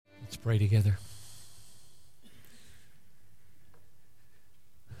Pray together.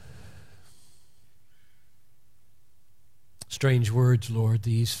 Strange words, Lord,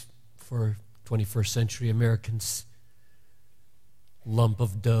 these for 21st century Americans. Lump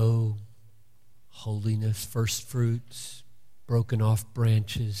of dough, holiness, first fruits, broken off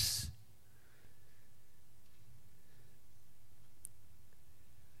branches.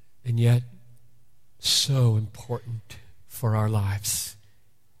 And yet, so important for our lives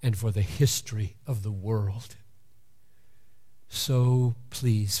and for the history of the world. So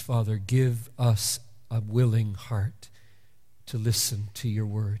please, Father, give us a willing heart to listen to your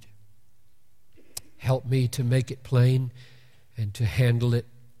word. Help me to make it plain and to handle it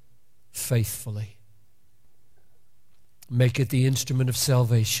faithfully. Make it the instrument of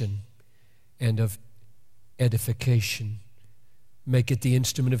salvation and of edification. Make it the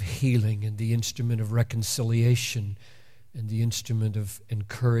instrument of healing and the instrument of reconciliation and the instrument of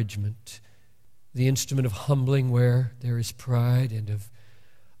encouragement, the instrument of humbling where there is pride and of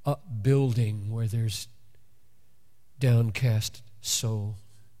upbuilding where there's downcast soul.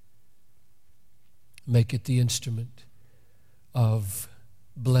 Make it the instrument of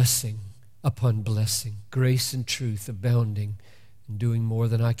blessing upon blessing, grace and truth abounding and doing more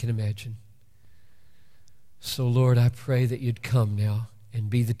than I can imagine. So, Lord, I pray that you'd come now and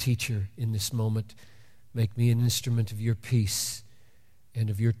be the teacher in this moment. Make me an instrument of your peace and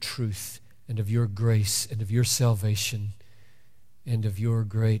of your truth and of your grace and of your salvation and of your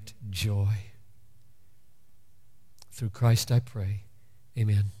great joy. Through Christ I pray.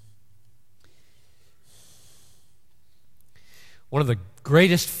 Amen. One of the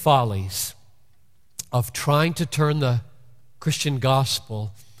greatest follies of trying to turn the Christian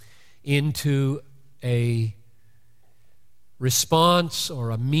gospel into a response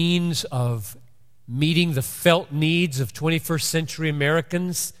or a means of meeting the felt needs of 21st century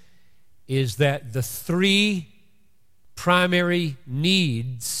Americans is that the three primary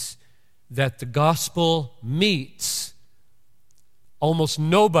needs that the gospel meets, almost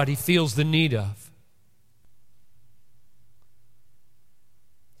nobody feels the need of.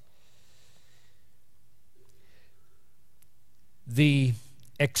 The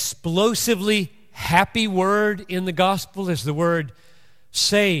explosively happy word in the gospel is the word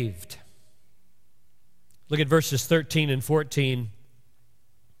saved. Look at verses 13 and 14.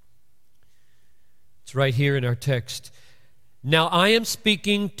 It's right here in our text. Now I am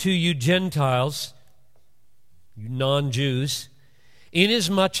speaking to you Gentiles, you non-Jews,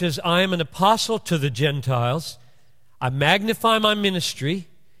 inasmuch as I am an apostle to the Gentiles, I magnify my ministry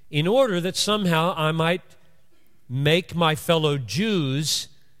in order that somehow I might make my fellow Jews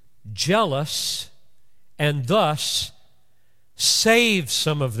jealous and thus save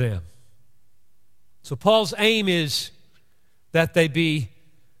some of them. So Paul's aim is that they be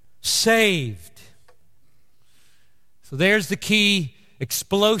saved. So there's the key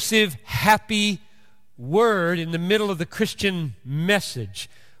explosive, happy word in the middle of the Christian message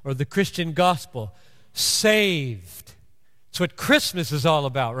or the Christian gospel. Saved. That's what Christmas is all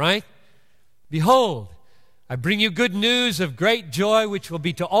about, right? Behold, I bring you good news of great joy, which will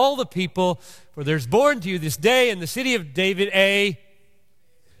be to all the people, for there's born to you this day in the city of David a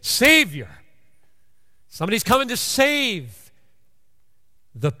Savior. Somebody's coming to save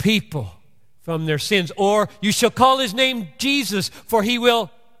the people from their sins. Or you shall call his name Jesus, for he will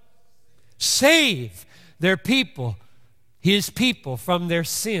save their people, his people, from their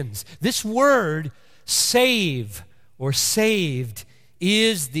sins. This word, save or saved,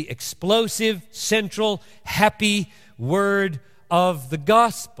 is the explosive, central, happy word of the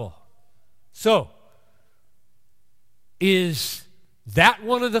gospel. So, is that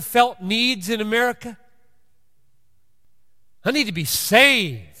one of the felt needs in America? I need to be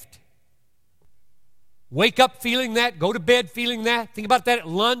saved. Wake up feeling that, go to bed feeling that, think about that at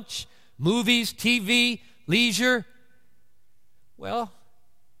lunch, movies, TV, leisure. Well,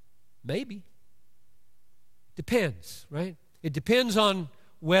 maybe. Depends, right? It depends on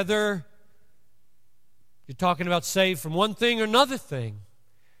whether you're talking about saved from one thing or another thing.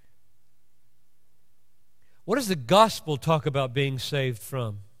 What does the gospel talk about being saved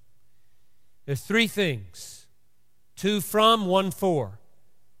from? There's three things. 2 from, 1 for.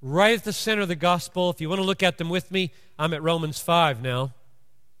 Right at the center of the gospel. If you want to look at them with me, I'm at Romans 5 now.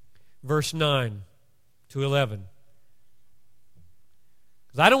 Verse 9 to 11.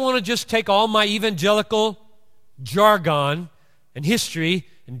 Because I don't want to just take all my evangelical jargon and history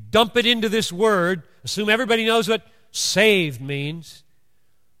and dump it into this word, assume everybody knows what saved means.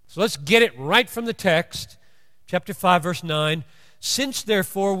 So let's get it right from the text. Chapter 5, verse 9. Since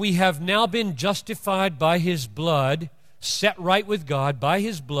therefore we have now been justified by his blood, set right with God by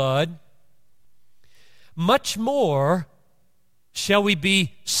His blood, much more shall we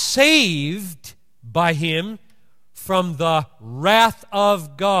be saved by Him from the wrath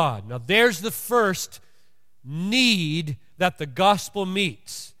of God. Now there's the first need that the gospel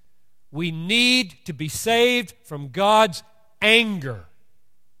meets. We need to be saved from God's anger.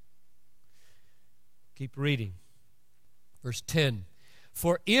 Keep reading. Verse 10.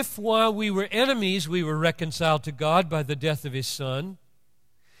 For if while we were enemies we were reconciled to God by the death of His Son,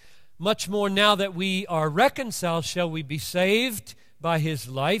 much more now that we are reconciled shall we be saved by His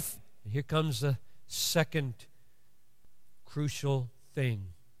life. And here comes the second crucial thing.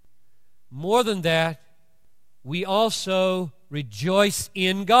 More than that, we also rejoice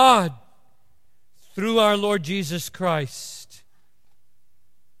in God through our Lord Jesus Christ.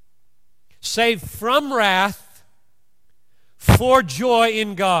 Saved from wrath for joy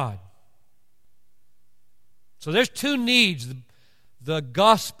in God. So there's two needs the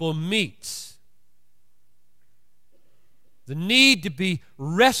gospel meets. The need to be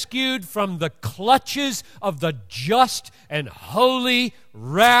rescued from the clutches of the just and holy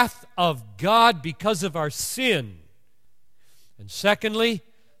wrath of God because of our sin. And secondly,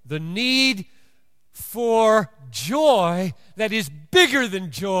 the need for joy that is bigger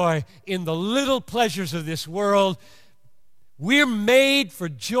than joy in the little pleasures of this world. We're made for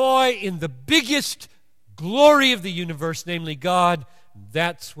joy in the biggest glory of the universe, namely God.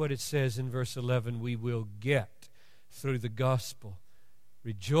 That's what it says in verse 11 we will get through the gospel.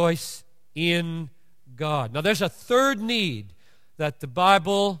 Rejoice in God. Now there's a third need that the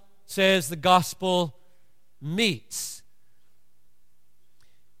Bible says the gospel meets.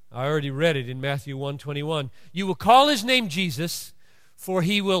 I already read it in Matthew 1:21. You will call His name Jesus, for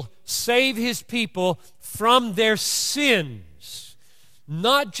He will save His people from their sins.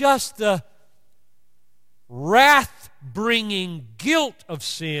 Not just the wrath-bringing guilt of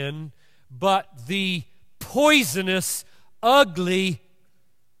sin, but the poisonous, ugly,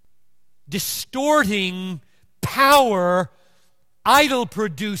 distorting power,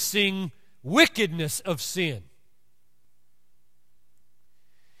 idol-producing wickedness of sin.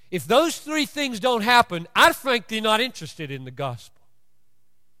 If those three things don't happen, I'm frankly not interested in the gospel.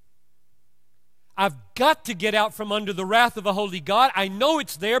 I've got to get out from under the wrath of a holy God. I know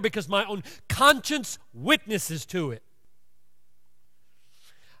it's there because my own conscience witnesses to it.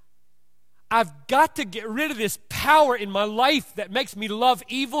 I've got to get rid of this power in my life that makes me love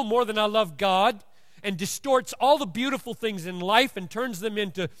evil more than I love God and distorts all the beautiful things in life and turns them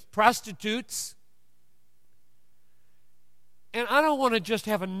into prostitutes. And I don't want to just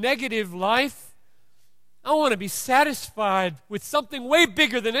have a negative life. I want to be satisfied with something way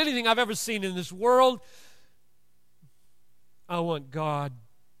bigger than anything I've ever seen in this world. I want God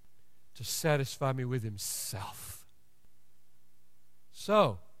to satisfy me with Himself.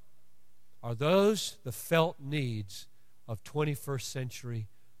 So, are those the felt needs of 21st century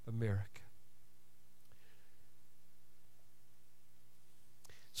America?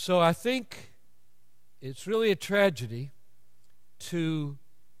 So I think it's really a tragedy to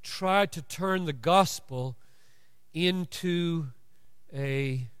try to turn the gospel into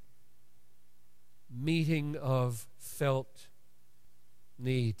a meeting of felt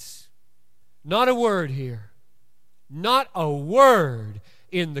needs. Not a word here. Not a word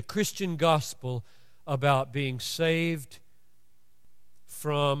in the Christian gospel about being saved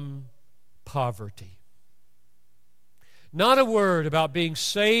from poverty. Not a word about being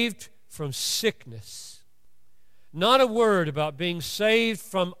saved from sickness. Not a word about being saved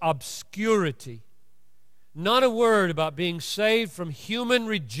from obscurity. Not a word about being saved from human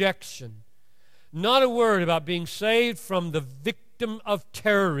rejection. Not a word about being saved from the victim of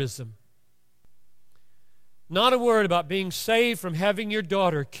terrorism. Not a word about being saved from having your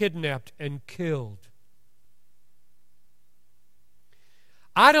daughter kidnapped and killed.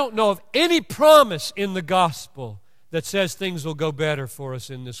 I don't know of any promise in the gospel that says things will go better for us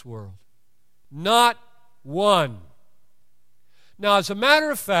in this world. Not one. Now, as a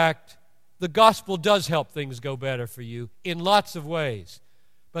matter of fact, the gospel does help things go better for you in lots of ways,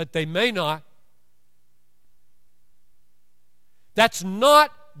 but they may not. That's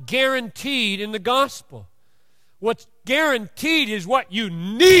not guaranteed in the gospel. What's guaranteed is what you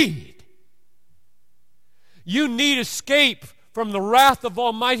need. You need escape from the wrath of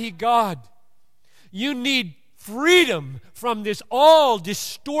Almighty God. You need freedom from this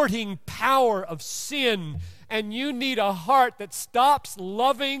all-distorting power of sin. And you need a heart that stops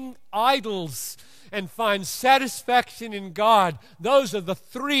loving idols and finds satisfaction in God. Those are the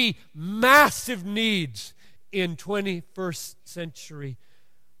three massive needs in 21st century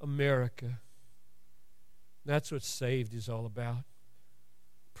America. That's what saved is all about.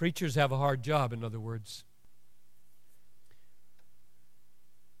 Preachers have a hard job, in other words.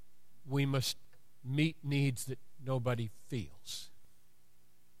 We must meet needs that nobody feels,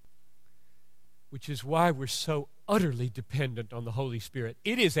 which is why we're so utterly dependent on the Holy Spirit.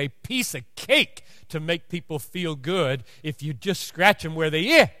 It is a piece of cake to make people feel good if you just scratch them where they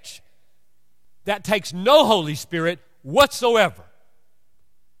itch. That takes no Holy Spirit whatsoever.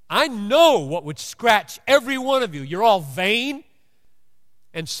 I know what would scratch every one of you. You're all vain,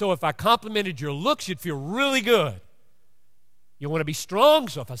 and so if I complimented your looks, you'd feel really good. You want to be strong,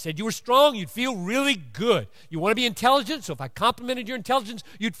 so if I said you were strong, you'd feel really good. You want to be intelligent, so if I complimented your intelligence,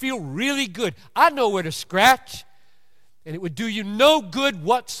 you'd feel really good. I know where to scratch, and it would do you no good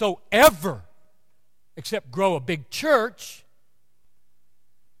whatsoever, except grow a big church.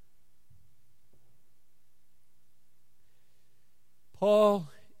 Paul,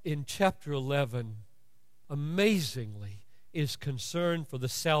 in chapter 11, amazingly, is concerned for the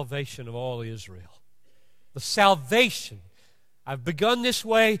salvation of all Israel. The salvation. I've begun this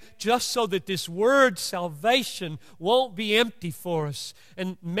way just so that this word salvation won't be empty for us.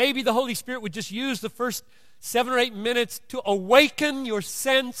 And maybe the Holy Spirit would just use the first 7 or 8 minutes to awaken your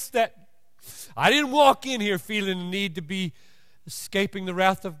sense that I didn't walk in here feeling the need to be escaping the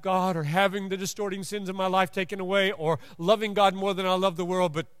wrath of God or having the distorting sins of my life taken away or loving God more than I love the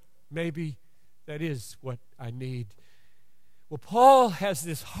world, but maybe that is what I need. Well, Paul has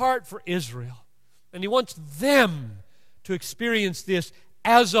this heart for Israel, and he wants them to experience this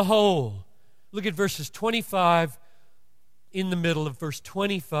as a whole. Look at verses 25, in the middle of verse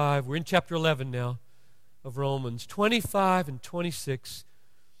 25. We're in chapter 11 now of Romans. 25 and 26.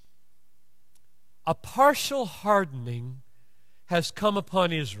 A partial hardening has come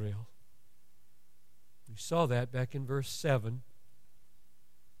upon Israel. We saw that back in verse 7.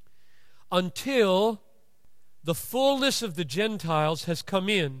 Until the fullness of the Gentiles has come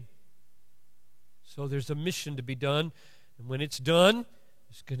in. So there's a mission to be done. And when it's done,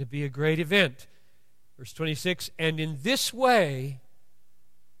 it's going to be a great event. Verse 26, and in this way,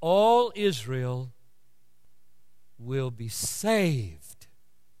 all Israel will be saved.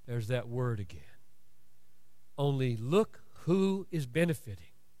 There's that word again. Only look who is benefiting.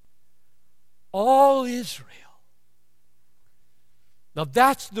 All Israel. Now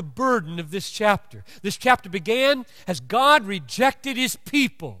that's the burden of this chapter. This chapter began as God rejected His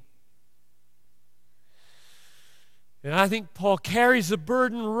people. And I think Paul carries the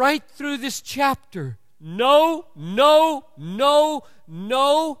burden right through this chapter. No, no, no,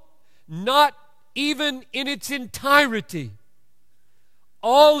 no, not even in its entirety.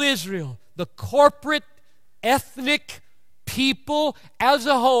 All Israel, the corporate, ethnic people as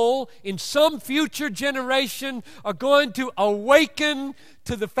a whole, in some future generation, are going to awaken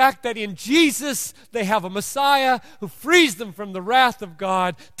to the fact that in Jesus they have a Messiah who frees them from the wrath of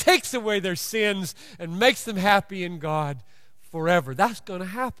God, takes away their sins, and makes them happy in God forever. That's going to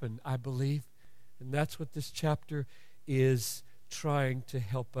happen, I believe. And that's what this chapter is trying to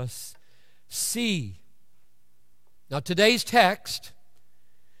help us see. Now, today's text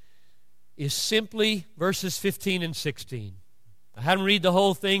is simply verses 15 and 16. I hadn't read the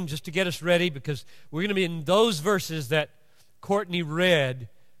whole thing just to get us ready because we're going to be in those verses that Courtney read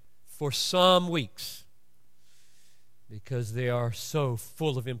for some weeks because they are so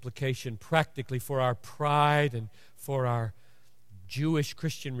full of implication practically for our pride and for our Jewish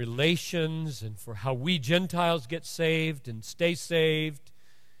Christian relations and for how we Gentiles get saved and stay saved.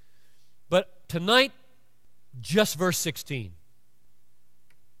 But tonight, just verse 16.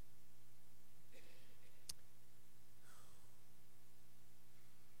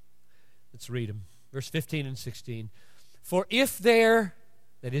 Let's read them. Verse 15 and 16. For if their,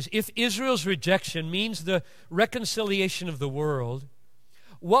 that is, if Israel's rejection means the reconciliation of the world,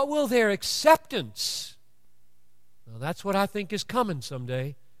 what will their acceptance? Well, that's what I think is coming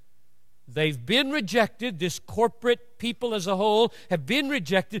someday. They've been rejected. This corporate people as a whole have been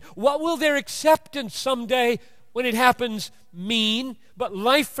rejected. What will their acceptance someday when it happens mean? But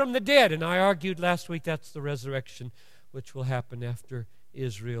life from the dead. And I argued last week that's the resurrection which will happen after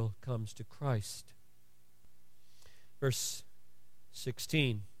Israel comes to Christ. Verse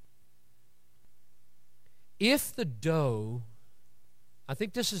 16. If the dough, I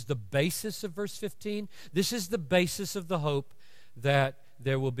think this is the basis of verse 15. This is the basis of the hope that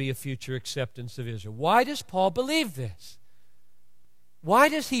there will be a future acceptance of Israel. Why does Paul believe this? Why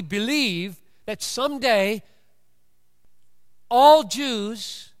does he believe that someday all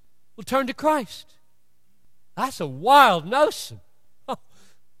Jews will turn to Christ? That's a wild notion.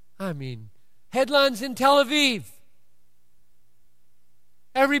 I mean, headlines in Tel Aviv.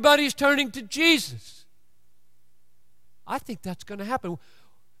 Everybody's turning to Jesus. I think that's going to happen.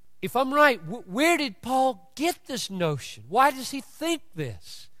 If I'm right, where did Paul get this notion? Why does he think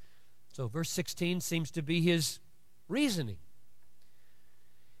this? So verse 16 seems to be his reasoning.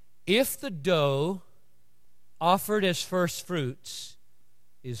 If the dough offered as first fruits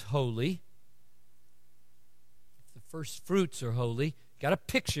is holy, if the first fruits are holy, got a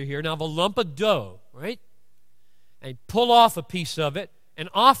picture here now of a lump of dough, right? And pull off a piece of it and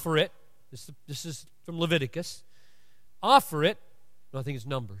offer it. This is from Leviticus. Offer it. No, I think it's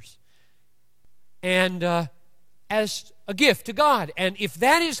Numbers. And as a gift to God. And if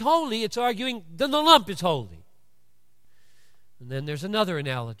that is holy, it's arguing, then the lump is holy. And then there's another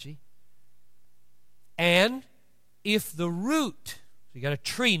analogy. And if the root, so you got a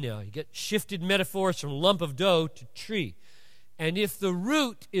tree now, you get shifted metaphors from lump of dough to tree. And if the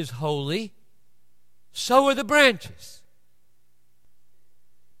root is holy, so are the branches.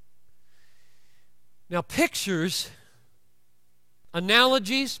 Now, pictures,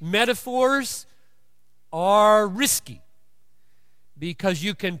 analogies, metaphors are risky because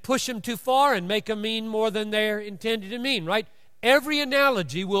you can push them too far and make them mean more than they're intended to mean, right? Every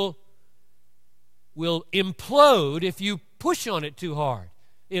analogy will implode if you push on it too hard.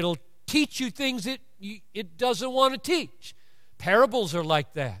 It'll teach you things it doesn't want to teach. Parables are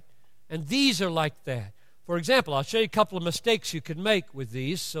like that, and these are like that. For example, I'll show you a couple of mistakes you could make with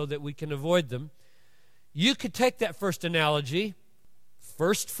these so that we can avoid them. You could take that first analogy,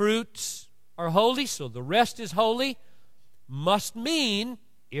 first fruits are holy, so the rest is holy, must mean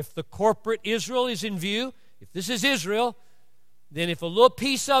if the corporate Israel is in view, if this is Israel, then if a little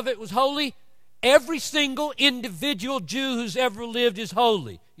piece of it was holy, every single individual Jew who's ever lived is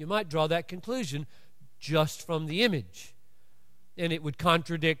holy. You might draw that conclusion just from the image. And it would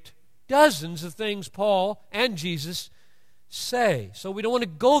contradict dozens of things Paul and Jesus say. So we don't want to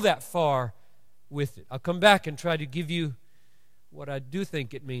go that far with it. I'll come back and try to give you what I do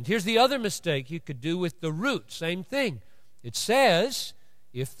think it means. Here's the other mistake you could do with the root. Same thing. It says,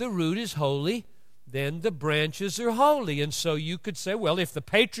 if the root is holy, then the branches are holy. And so you could say, well, if the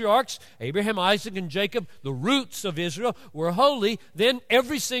patriarchs, Abraham, Isaac, and Jacob, the roots of Israel, were holy, then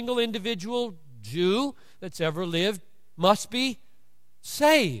every single individual Jew that's ever lived must be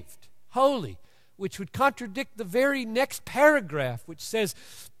saved, holy, which would contradict the very next paragraph, which says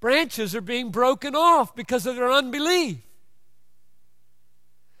branches are being broken off because of their unbelief.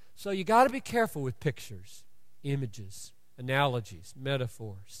 So you got to be careful with pictures, images, analogies,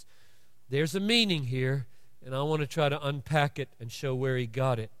 metaphors. There's a meaning here, and I want to try to unpack it and show where he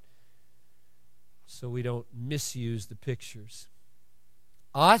got it so we don't misuse the pictures.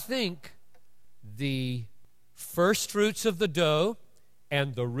 I think the first fruits of the dough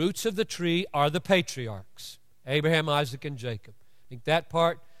and the roots of the tree are the patriarchs, Abraham, Isaac, and Jacob. I think that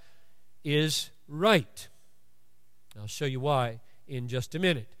part is right. I'll show you why in just a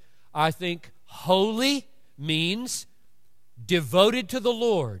minute. I think holy means devoted to the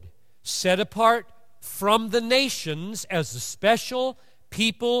Lord, set apart from the nations as a special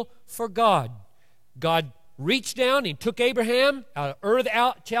people for God. God reached down, he took Abraham out of Ur of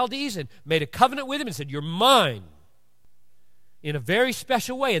the Chaldees and made a covenant with him and said, you're mine, in a very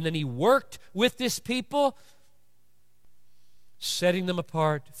special way. And then he worked with this people, setting them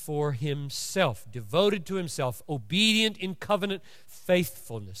apart for himself, devoted to himself, obedient in covenant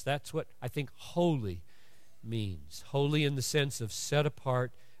faithfulness. That's what I think holy means. Holy in the sense of set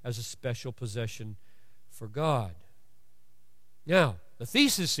apart as a special possession for God. Now, the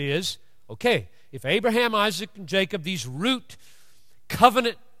thesis is, okay, if Abraham, Isaac, and Jacob, these root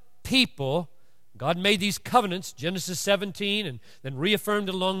covenant people, God made these covenants, Genesis 17, and then reaffirmed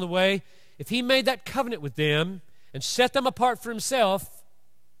it along the way. If he made that covenant with them and set them apart for himself,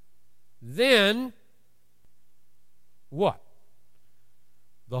 then what?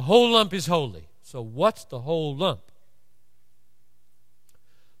 The whole lump is holy. So what's the whole lump?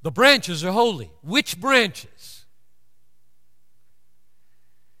 The branches are holy. Which branches?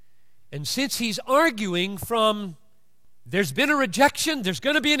 And since he's arguing from there's been a rejection, there's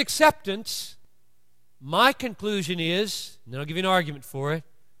going to be an acceptance, my conclusion is, and then I'll give you an argument for it,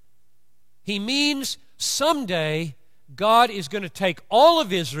 he means someday God is going to take all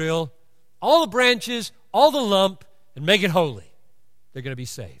of Israel, all the branches, all the lump, and make it holy. They're going to be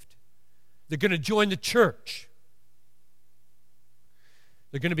saved. They're going to join the church.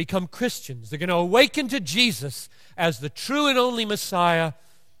 They're going to become Christians. They're going to awaken to Jesus as the true and only Messiah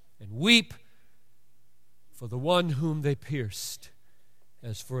and weep for the one whom they pierced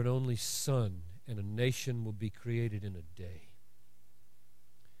as for an only son, and a nation will be created in a day.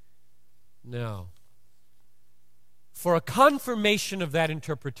 Now, for a confirmation of that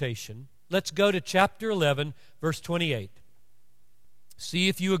interpretation, let's go to chapter 11, verse 28. See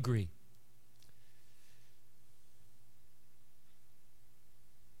if you agree.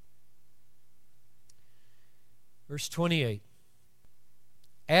 Verse 28.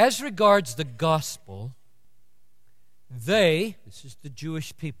 As regards the gospel, they, this is the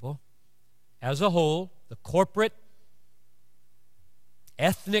Jewish people, as a whole, the corporate,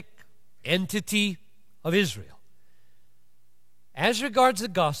 ethnic entity of Israel, as regards the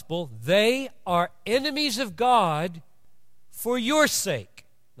gospel, they are enemies of God for your sake.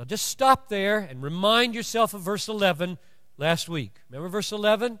 Now just stop there and remind yourself of verse 11 last week. Remember verse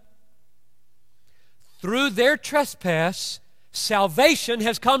 11? Through their trespass, salvation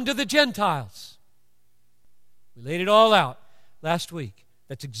has come to the Gentiles. We laid it all out last week.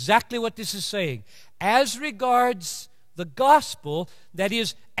 That's exactly what this is saying. As regards the gospel, that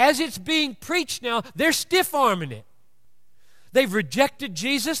is, as it's being preached now, they're stiff-arming it. They've rejected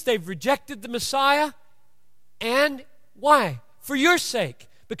Jesus. They've rejected the Messiah. And why? For your sake.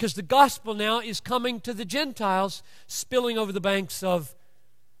 Because the gospel now is coming to the Gentiles, spilling over the banks of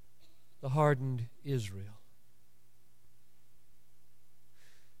the hardened Israel.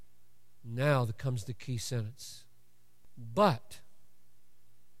 Now comes the key sentence. But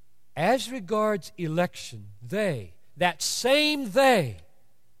as regards election, they, that same they,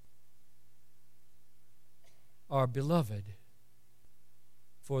 are beloved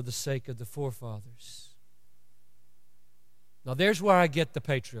for the sake of the forefathers. Now there's where I get the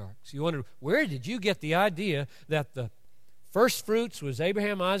patriarchs. You wonder, where did you get the idea that the first fruits was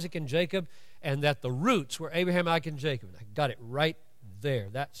Abraham, Isaac, and Jacob, and that the roots were Abraham, Isaac, and Jacob? I got it right there.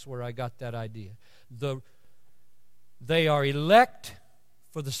 That's where I got that idea. They are elect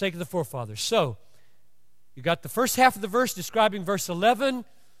for the sake of the forefathers. So, you got the first half of the verse describing verse 11,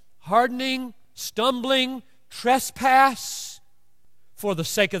 hardening, stumbling, trespass, for the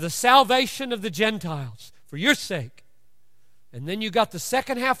sake of the salvation of the Gentiles, for your sake. And then you got the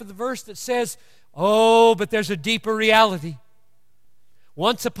second half of the verse that says, oh, but there's a deeper reality.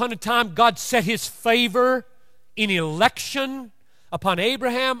 Once upon a time, God set His favor in election upon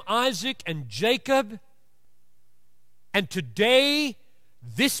Abraham, Isaac, and Jacob. And today,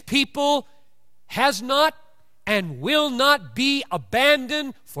 this people has not and will not be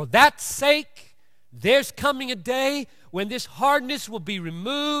abandoned for that sake. There's coming a day when this hardness will be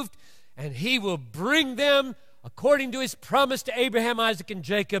removed, and He will bring them, according to His promise to Abraham, Isaac, and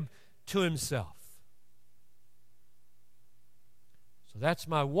Jacob, to Himself. So that's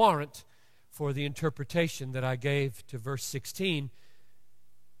my warrant for the interpretation that I gave to verse 16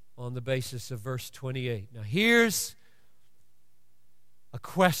 on the basis of verse 28. Now here's a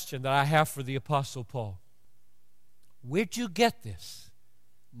question that I have for the Apostle Paul. Where'd you get this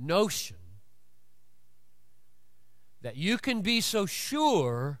notion that you can be so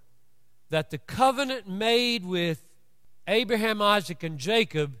sure that the covenant made with Abraham, Isaac, and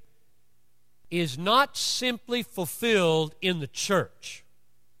Jacob is not simply fulfilled in the church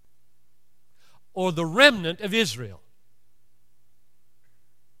or the remnant of Israel?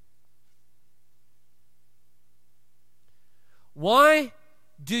 Why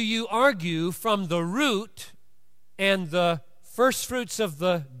do you argue from the root and the first fruits of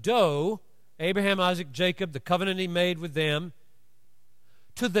the dough, Abraham, Isaac, Jacob, the covenant He made with them,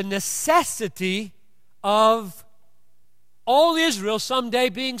 to the necessity of all Israel someday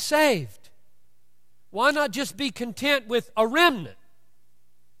being saved? Why not just be content with a remnant,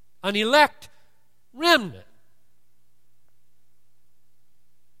 an elect remnant?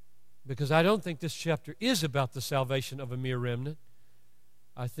 Because I don't think this chapter is about the salvation of a mere remnant.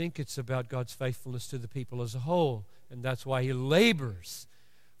 I think it's about God's faithfulness to the people as a whole. And that's why he labors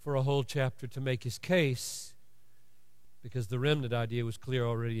for a whole chapter to make his case, because the remnant idea was clear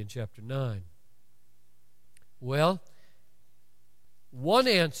already in chapter 9. Well, one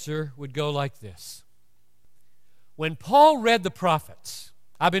answer would go like this. When Paul read the prophets,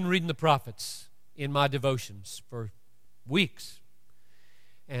 I've been reading the prophets in my devotions for weeks.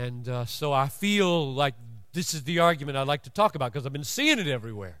 And so I feel like this is the argument I'd like to talk about because I've been seeing it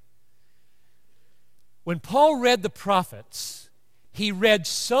everywhere. When Paul read the prophets, he read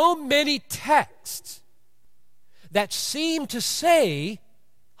so many texts that seemed to say,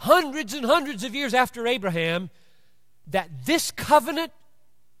 hundreds and hundreds of years after Abraham, that this covenant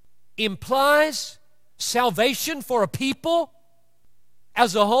implies salvation for a people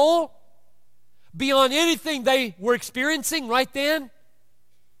as a whole, beyond anything they were experiencing right then.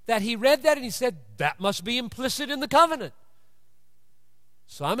 That he read that and he said, that must be implicit in the covenant.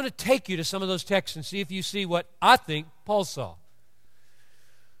 So I'm going to take you to some of those texts and see if you see what I think Paul saw.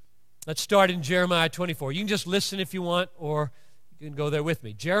 Let's start in Jeremiah 24. You can just listen if you want, or You can go there with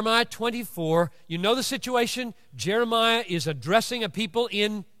me. Jeremiah 24. You know the situation. Jeremiah is addressing a people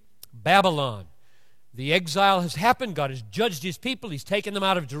in Babylon. The exile has happened. God has judged his people. He's taken them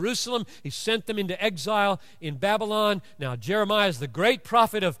out of Jerusalem. He sent them into exile in Babylon. Now Jeremiah is the great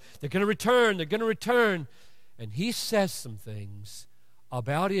prophet of they're going to return, they're going to return. And he says some things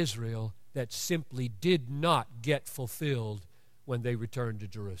about Israel that simply did not get fulfilled when they returned to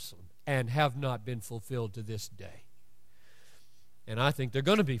Jerusalem and have not been fulfilled to this day. And I think they're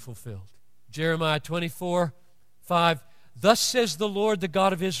going to be fulfilled. Jeremiah 24:5. Thus says the Lord, the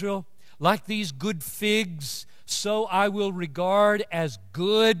God of Israel, like these good figs, so I will regard as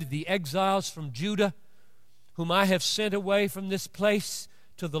good the exiles from Judah, whom I have sent away from this place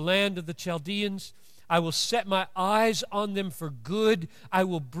to the land of the Chaldeans. I will set my eyes on them for good. I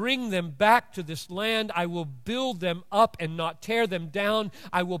will bring them back to this land. I will build them up and not tear them down.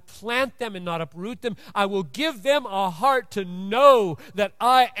 I will plant them and not uproot them. I will give them a heart to know that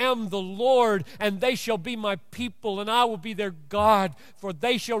I am the Lord, and they shall be my people, and I will be their God, for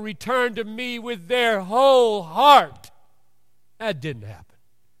they shall return to me with their whole heart. That didn't happen.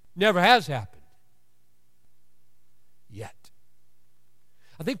 Never has happened. Yet.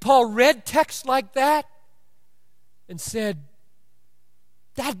 I think Paul read texts like that and said,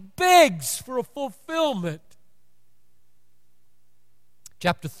 that begs for a fulfillment.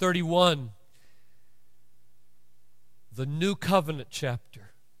 Chapter 31, the New Covenant chapter.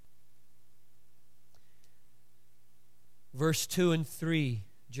 Verse 2 and 3.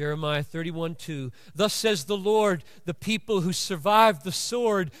 Jeremiah 31:2. Thus says the Lord, the people who survived the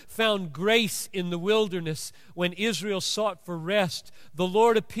sword found grace in the wilderness when Israel sought for rest. The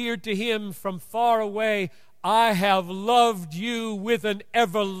Lord appeared to him from far away. I have loved you with an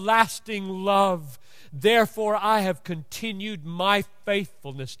everlasting love. Therefore I have continued my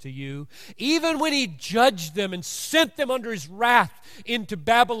faithfulness to you. Even when he judged them and sent them under his wrath into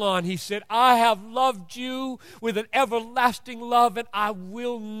Babylon, he said, I have loved you with an everlasting love, and I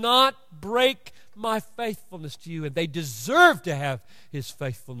will not break my faithfulness to you. And they deserve to have his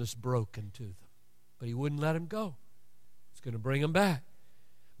faithfulness broken to them. But he wouldn't let them go. He's going to bring them back.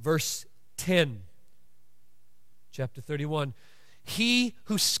 Verse 10, chapter 31. He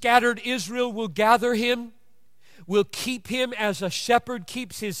who scattered Israel will gather him, will keep him as a shepherd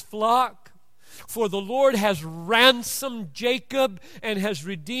keeps his flock. For the Lord has ransomed Jacob and has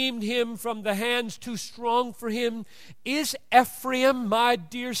redeemed him from the hands too strong for him. Is Ephraim my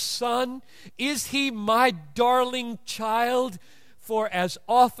dear son? Is he my darling child? For as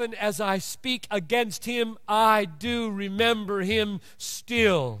often as I speak against him, I do remember him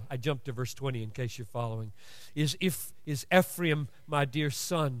still. I jumped to verse 20 in case you're following. Is Ephraim my dear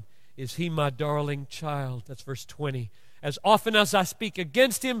son? Is he my darling child? That's verse 20. As often as I speak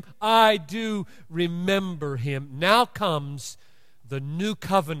against him, I do remember him. Now comes the new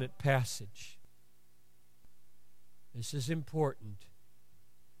covenant passage. This is important.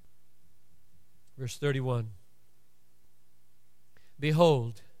 Verse 31.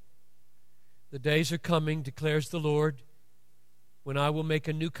 Behold, the days are coming, declares the Lord, when I will make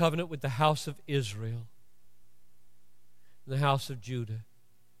a new covenant with the house of Israel and the house of Judah.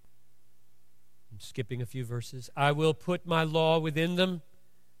 I'm skipping a few verses. I will put my law within them,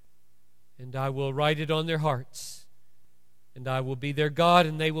 and I will write it on their hearts, and I will be their God,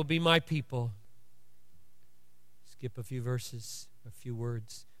 and they will be my people. Skip a few verses, a few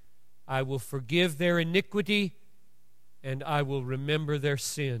words. I will forgive their iniquity, and I will remember their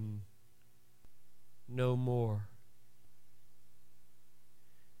sin no more.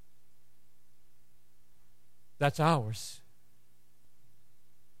 That's ours.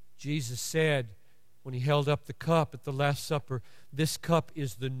 Jesus said when he held up the cup at the Last Supper, this cup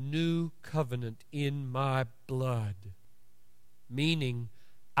is the new covenant in my blood. Meaning,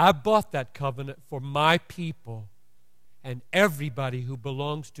 I bought that covenant for my people, and everybody who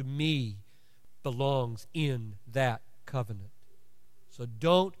belongs to me belongs in that covenant. So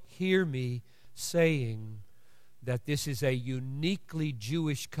don't hear me saying that this is a uniquely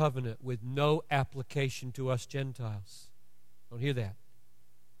Jewish covenant with no application to us Gentiles. Don't hear that.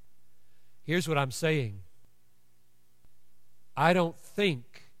 Here's what I'm saying. I don't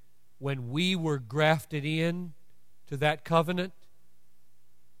think when we were grafted in to that covenant,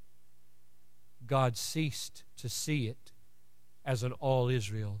 God ceased to see it as an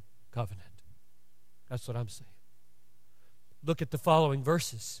all-Israel covenant. That's what I'm saying. Look at the following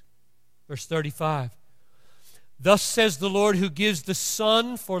verses. Verse 35. Thus says the Lord who gives the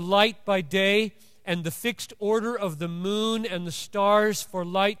sun for light by day and the fixed order of the moon and the stars for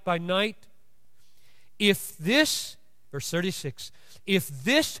light by night. If this, verse 36, if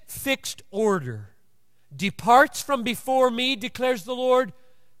this fixed order departs from before me, declares the Lord,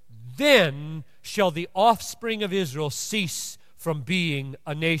 then shall the offspring of Israel cease from being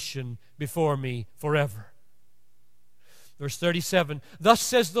a nation before me forever. Verse 37, thus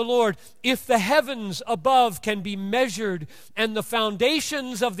says the Lord, if the heavens above can be measured and the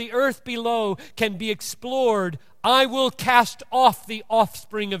foundations of the earth below can be explored, I will cast off the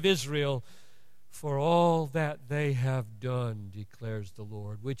offspring of Israel for all that they have done, declares the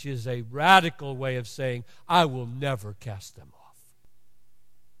Lord, which is a radical way of saying, I will never cast them off.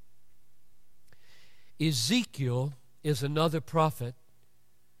 Ezekiel is another prophet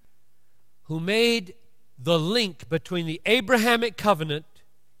who made the link between the Abrahamic covenant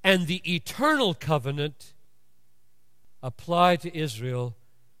and the eternal covenant apply to Israel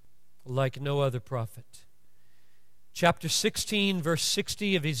like no other prophet. Chapter 16, verse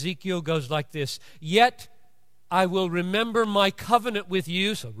 60 of Ezekiel goes like this, yet I will remember my covenant with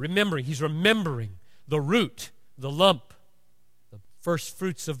you. So remembering, he's remembering the root, the lump, the first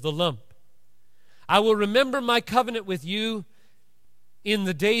fruits of the lump. I will remember my covenant with you in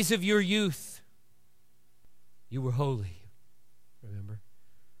the days of your youth. You were holy, remember?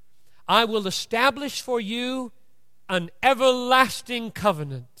 I will establish for you an everlasting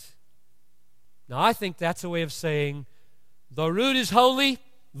covenant. Now, I think that's a way of saying the root is holy,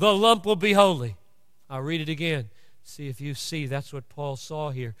 the lump will be holy. I'll read it again. See if you see that's what Paul saw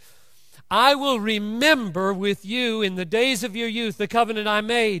here. I will remember with you in the days of your youth the covenant I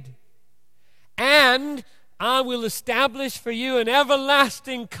made, and I will establish for you an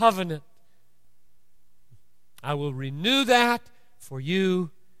everlasting covenant. I will renew that for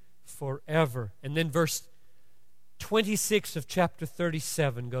you forever. And then verse 26 of chapter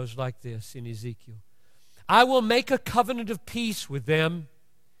 37 goes like this in Ezekiel. I will make a covenant of peace with them.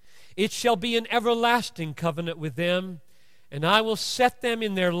 It shall be an everlasting covenant with them, and I will set them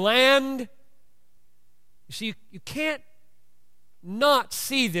in their land. You see, you can't not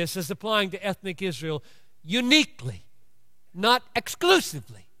see this as applying to ethnic Israel uniquely, not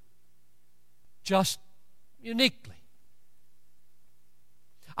exclusively, just uniquely.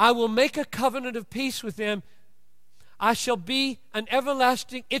 I will make a covenant of peace with them. It shall be an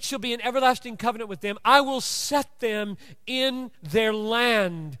everlasting covenant with them. I will set them in their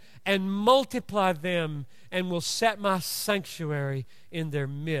land and multiply them, and will set my sanctuary in their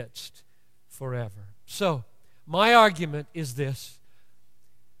midst forever. So, my argument is this.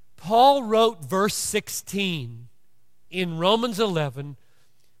 Paul wrote verse 16 in Romans 11,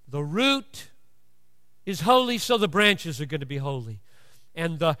 the root is holy, so the branches are going to be holy.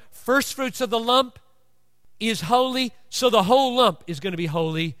 And the first fruits of the lump is holy, so the whole lump is going to be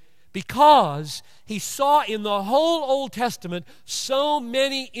holy, because he saw in the whole Old Testament so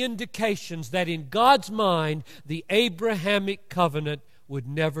many indications that in God's mind the Abrahamic covenant would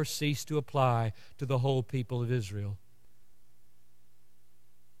never cease to apply to the whole people of Israel.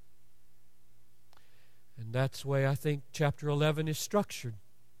 And that's the way I think chapter 11 is structured.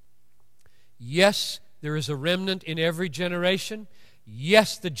 Yes, there is a remnant in every generation.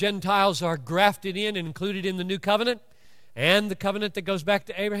 Yes, the Gentiles are grafted in and included in the new covenant and the covenant that goes back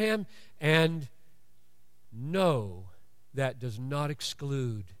to Abraham. And no, that does not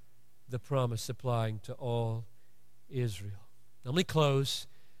exclude the promise applying to all Israel. Let me close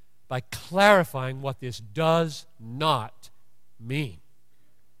by clarifying what this does not mean,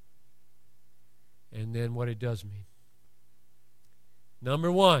 and then what it does mean.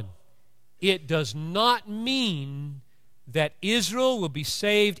 Number one, it does not mean that Israel will be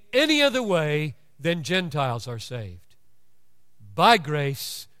saved any other way than Gentiles are saved. By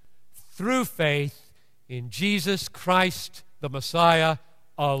grace, through faith in Jesus Christ, the Messiah,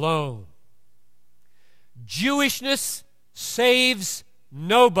 alone. Jewishness saves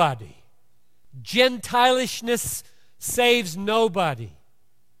nobody. Gentilishness saves nobody.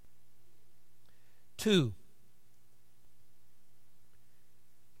 2,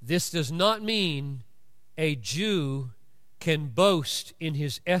 this does not mean a Jew can boast in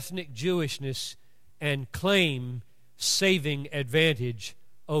his ethnic Jewishness and claim saving advantage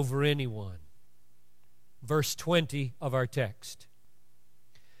over anyone. Verse 20 of our text.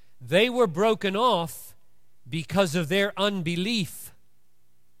 They were broken off because of their unbelief.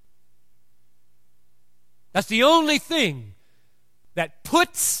 That's the only thing that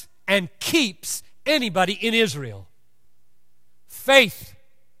puts and keeps anybody in Israel. Faith,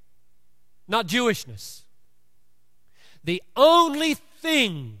 not Jewishness. The only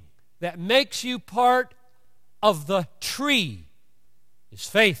thing that makes you part of the tree is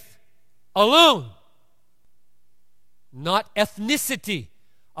faith alone, not ethnicity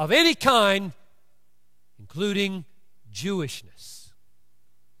of any kind, including Jewishness.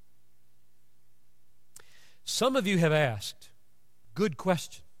 Some of you have asked, good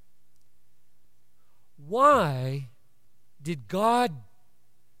question, why did God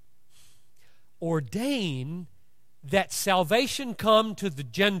ordain that salvation come to the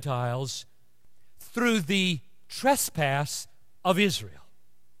Gentiles through the trespass of Israel?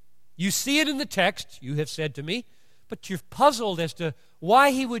 You see it in the text, you have said to me, but you're puzzled as to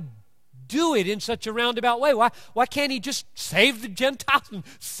why he would do it in such a roundabout way. Why can't he just save the Gentiles and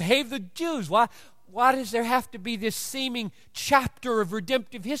save the Jews? Why does there have to be this seeming chapter of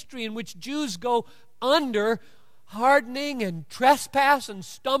redemptive history in which Jews go under hardening and trespass and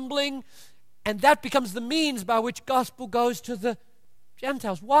stumbling, and that becomes the means by which gospel goes to the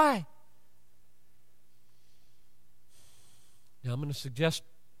Gentiles? Why? Now I'm going to suggest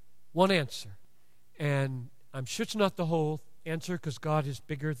one answer, and I'm sure it's not the whole answer because God is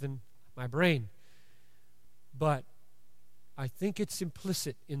bigger than my brain, but I think it's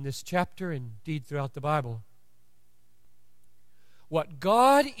implicit in this chapter and indeed throughout the Bible. What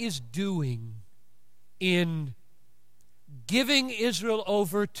God is doing in giving Israel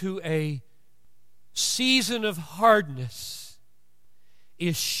over to a season of hardness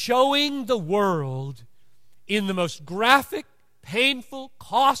is showing the world in the most graphic, painful,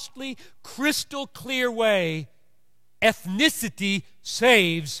 costly, crystal clear way, ethnicity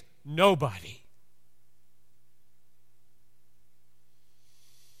saves nobody.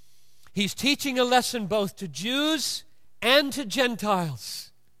 He's teaching a lesson both to Jews and to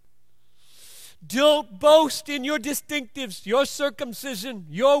Gentiles. Don't boast in your distinctives, your circumcision,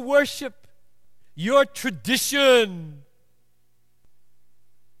 your worship, your tradition.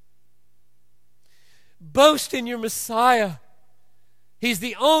 Boast in your Messiah. He's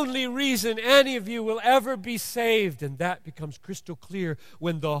the only reason any of you will ever be saved. And that becomes crystal clear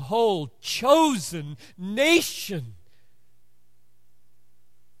when the whole chosen nation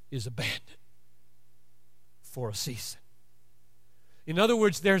is abandoned for a season. In other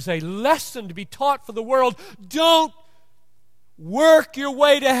words, there's a lesson to be taught for the world. Don't work your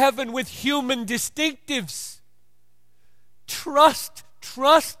way to heaven with human distinctives. Trust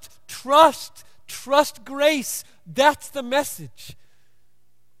grace. That's the message.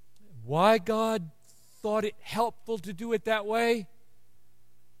 Why God thought it helpful to do it that way,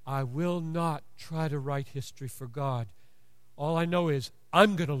 I will not try to write history for God. All I know is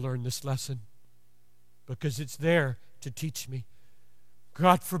I'm going to learn this lesson because it's there to teach me.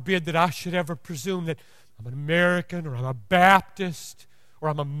 God forbid that I should ever presume that I'm an American or I'm a Baptist or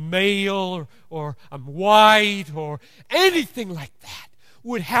I'm a male or I'm white or anything like that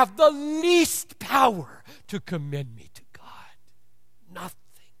would have the least power to commend me to God. Nothing.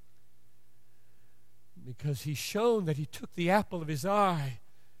 Because He's shown that He took the apple of His eye,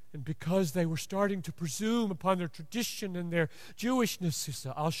 and because they were starting to presume upon their tradition and their Jewishness, He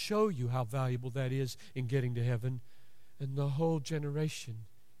said, I'll show you how valuable that is in getting to heaven. And the whole generation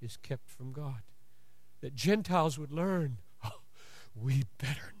is kept from God. That Gentiles would learn, we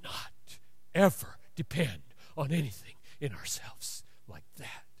better not ever depend on anything in ourselves like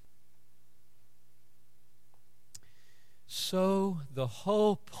that. So the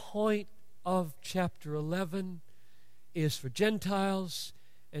whole point of chapter 11 is for Gentiles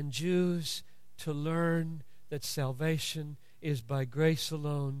and Jews to learn that salvation is by grace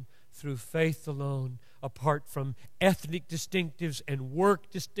alone, through faith alone, apart from ethnic distinctives and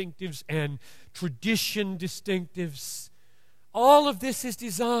work distinctives and tradition distinctives. All of this is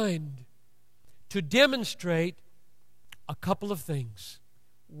designed to demonstrate a couple of things.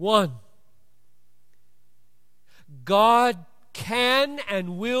 One, God can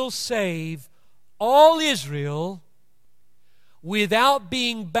and will save all Israel without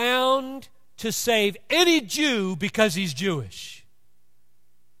being bound to save any Jew because he's Jewish.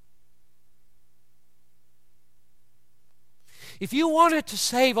 If you wanted to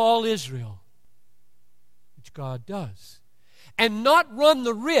save all Israel, which God does, and not run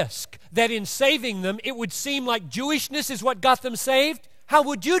the risk that in saving them it would seem like Jewishness is what got them saved, how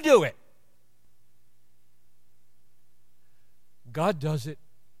would you do it? God does it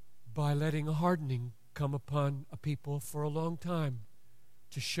by letting a hardening come upon a people for a long time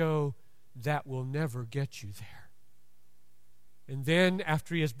to show that will never get you there. And then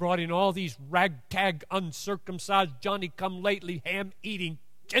after He has brought in all these ragtag, uncircumcised, Johnny-come-lately, ham-eating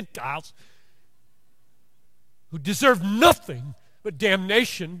Gentiles who deserve nothing but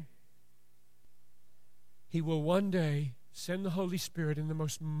damnation, He will one day send the Holy Spirit in the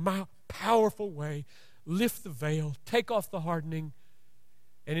most powerful way, lift the veil, take off the hardening,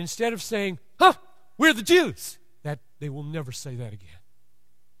 and instead of saying, we're the Jews, that they will never say that again.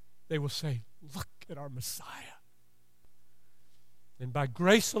 They will say, look at our Messiah. And by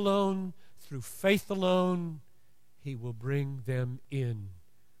grace alone, through faith alone, He will bring them in.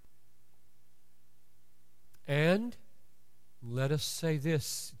 And let us say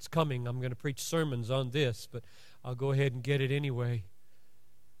this. It's coming. I'm going to preach sermons on this, but I'll go ahead and get it anyway.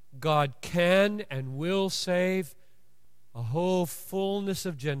 God can and will save a whole fullness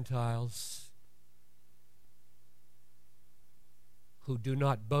of Gentiles who do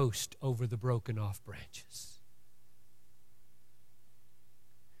not boast over the broken off branches.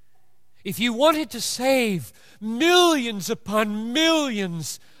 If you wanted to save millions upon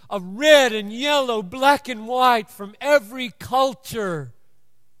millions of red and yellow, black and white from every culture,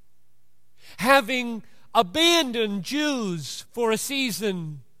 having abandoned Jews for a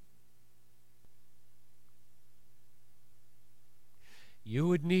season, you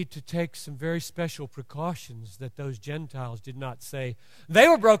would need to take some very special precautions that those Gentiles did not say. They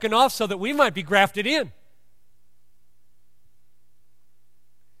were broken off so that we might be grafted in.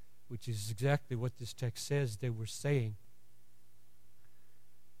 Which is exactly what this text says they were saying.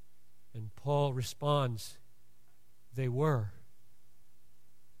 And Paul responds, they were,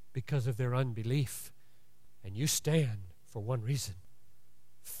 because of their unbelief. And you stand for one reason: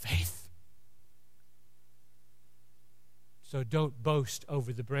 faith. So don't boast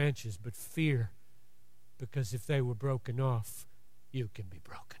over the branches, but fear, because if they were broken off, you can be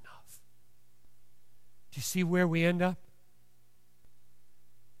broken off. Do you see where we end up?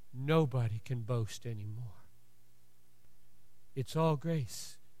 Nobody can boast anymore. It's all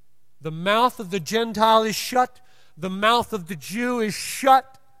grace. The mouth of the Gentile is shut. The mouth of the Jew is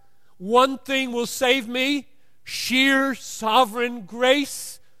shut. One thing will save me: sheer sovereign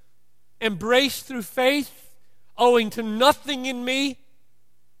grace, embraced through faith, owing to nothing in me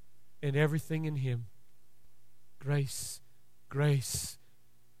and everything in Him. Grace, grace,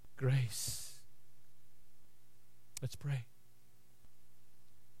 grace. Let's pray.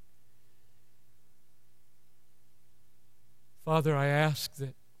 Father, I ask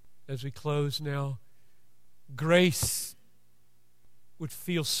that as we close now, grace would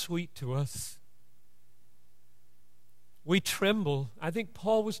feel sweet to us. We tremble. I think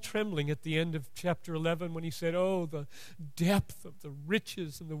Paul was trembling at the end of chapter 11 when he said, oh, the depth of the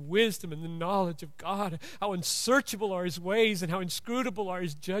riches and the wisdom and the knowledge of God. How unsearchable are His ways and how inscrutable are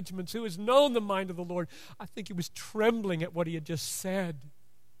His judgments. Who has known the mind of the Lord? I think he was trembling at what he had just said.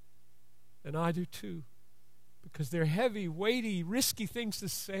 And I do too. Because they're heavy, weighty, risky things to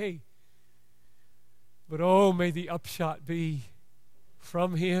say. But oh, may the upshot be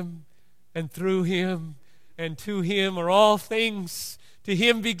from Him and through Him and to Him are all things. To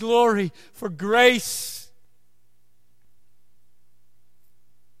Him be glory for grace.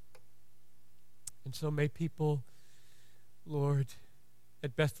 And so may people, Lord,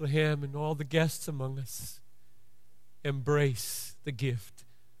 at Bethlehem and all the guests among us embrace the gift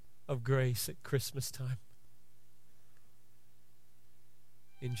of grace at Christmas time.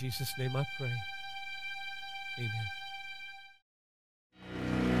 In Jesus' name I pray. Amen.